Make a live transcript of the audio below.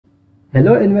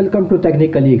Hello and welcome to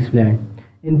Technically Explained.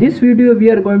 In this video we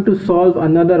are going to solve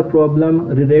another problem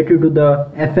related to the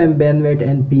FM bandwidth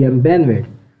and PM bandwidth.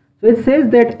 So it says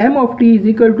that m of t is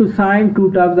equal to sine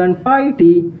 2000 pi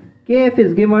t, kf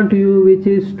is given to you which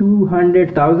is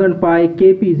 200,000 pi,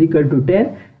 kp is equal to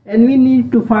 10, and we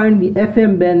need to find the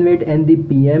FM bandwidth and the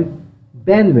PM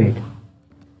bandwidth.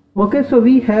 Okay, so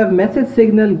we have message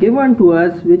signal given to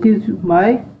us which is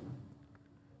my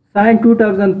sine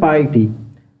 2000 pi t.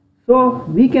 So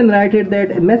we can write it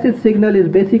that a message signal is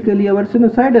basically our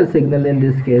sinusoidal signal in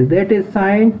this case, that is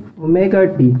sine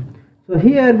omega t. So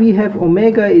here we have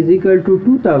omega is equal to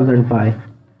 2000 pi,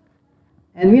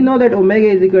 and we know that omega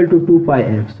is equal to 2 pi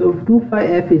f. So 2 pi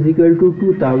f is equal to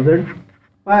 2000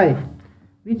 pi,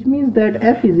 which means that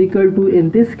f is equal to,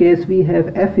 in this case we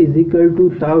have f is equal to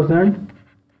 1000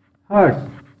 hertz.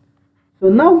 So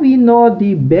now we know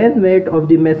the bandwidth of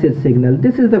the message signal.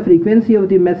 This is the frequency of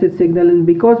the message signal, and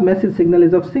because message signal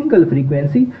is of single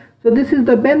frequency, so this is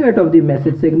the bandwidth of the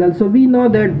message signal. So we know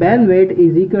that bandwidth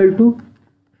is equal to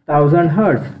 1000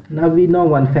 hertz. Now we know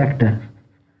one factor.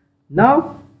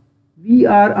 Now we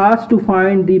are asked to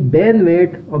find the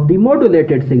bandwidth of the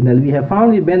modulated signal. We have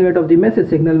found the bandwidth of the message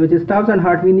signal which is 1000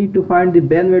 hertz. We need to find the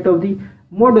bandwidth of the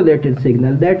modulated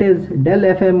signal, that is del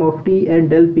FM of t and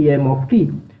del PM of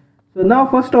t. So now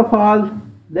first of all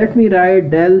let me write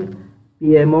del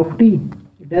PM of t,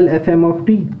 del FM of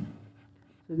t.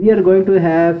 So we are going to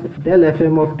have del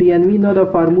FM of t, and we know the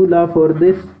formula for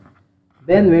this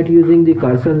bandwidth using the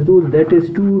Carson's rule, that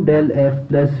is 2 del f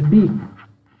plus b,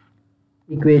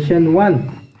 equation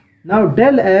 1. Now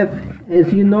del f,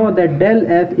 as you know that del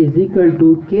f is equal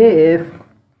to kf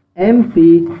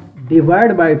mp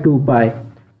divided by 2 pi.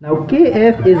 Now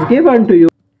kf is given to you.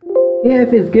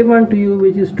 Kf is given to you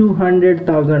which is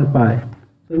 200,000 pi.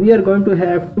 So we are going to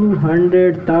have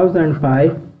 200,000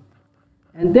 pi,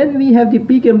 and then we have the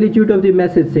peak amplitude of the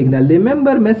message signal.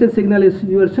 Remember, message signal is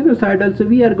your sinusoidal, so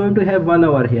we are going to have 1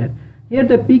 over here. Here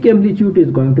the peak amplitude is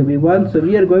going to be 1, so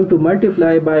we are going to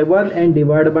multiply by 1 and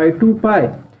divide by 2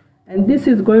 pi, and this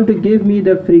is going to give me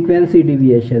the frequency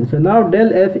deviation. So now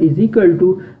del f is equal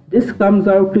to, this comes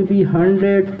out to be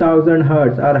 100,000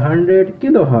 hertz or 100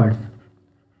 kilohertz.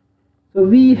 So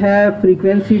we have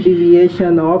frequency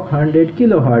deviation of 100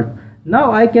 kilohertz.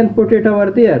 Now I can put it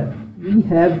over there. We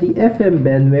have the FM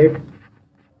bandwidth,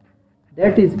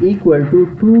 that is equal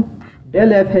to 2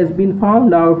 del f has been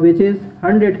found out which is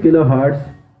 100 kilohertz.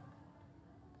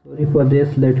 Sorry for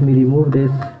this, let me remove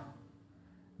this.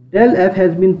 Del f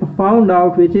has been found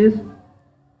out which is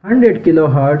 100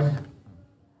 kilohertz,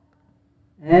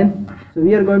 and so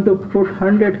we are going to put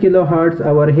 100 kilohertz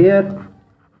over here.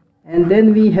 And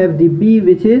then we have the b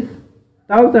which is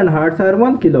 1000 hertz or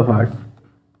 1 kilohertz.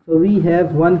 So we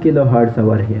have 1 kilohertz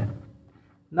over here.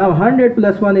 Now 100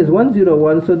 plus 1 is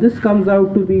 101, so this comes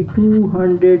out to be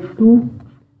 202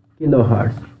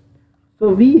 kilohertz. So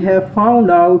we have found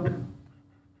out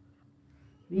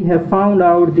the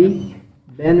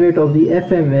bandwidth of the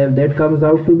FM wave, that comes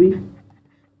out to be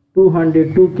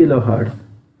 202 kilohertz.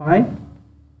 Fine.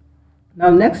 Now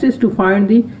next is to find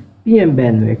the PM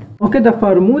bandwidth. Okay, the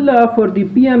formula for the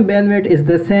PM bandwidth is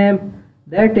the same,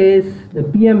 that is the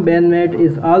PM bandwidth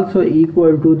is also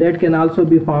equal to, that can also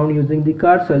be found using the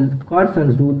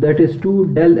Carson's rule, that is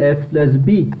 2 del f plus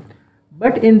b.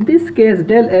 But in this case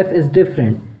del f is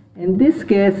different. In this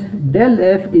case del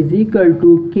f is equal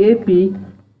to kp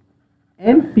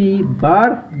mp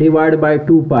bar divided by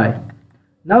 2 pi.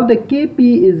 Now the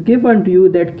kp is given to you,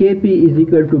 that kp is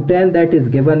equal to 10, that is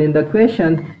given in the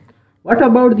question. What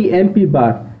about the MP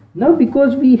bar? Now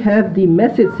because we have the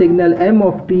message signal m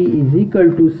of t is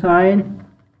equal to sine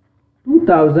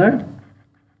 2000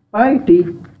 pi t.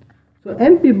 So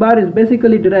MP bar is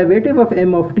basically derivative of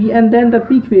m of t and then the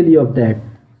peak value of that.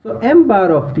 So m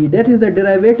bar of t, that is the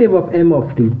derivative of m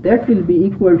of t, that will be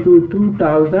equal to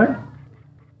 2000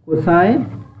 cosine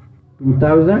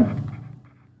 2000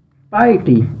 pi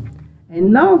t.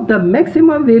 And now the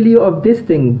maximum value of this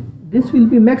thing, this will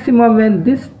be maximum when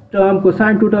this term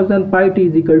cosine 2000 pi t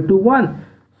is equal to 1.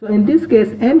 So in this case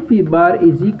MP bar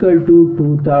is equal to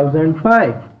 2000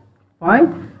 pi.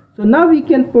 Fine. So now we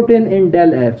can put in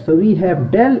del f. So we have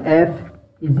del f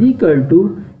is equal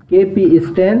to kp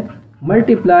is 10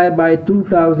 multiplied by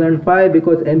 2000 pi,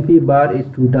 because MP bar is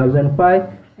 2000 pi,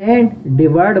 and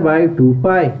divide by 2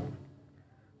 pi.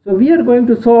 So we are going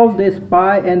to solve this.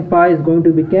 Pi and pi is going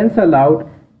to be cancelled out,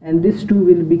 and this 2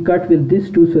 will be cut with this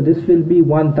 2, so this will be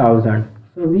 1000.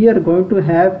 So we are going to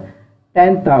have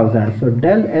 10,000. So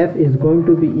del f is going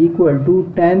to be equal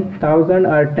to 10,000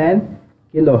 or 10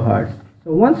 kilohertz.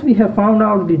 So once we have found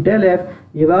out the del f,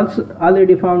 we have also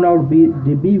already found out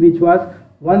the b, which was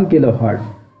 1 kilohertz.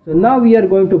 So now we are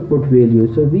going to put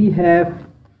values. So we have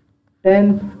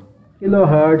 10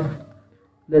 kilohertz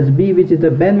plus b, which is the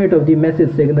bandwidth of the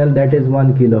message signal, that is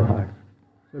 1 kilohertz.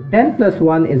 So 10 plus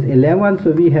 1 is 11,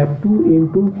 so we have 2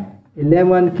 into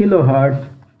 11 kilohertz,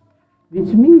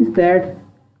 which means that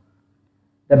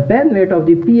the bandwidth of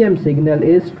the PM signal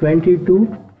is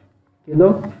 22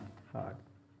 kilohertz.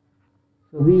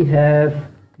 So we have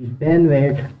the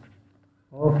bandwidth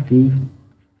of the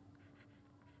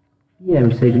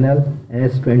PM signal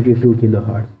as 22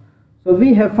 kilohertz. So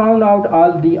we have found out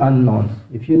all the unknowns.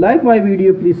 If you like my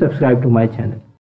video, please subscribe to my channel.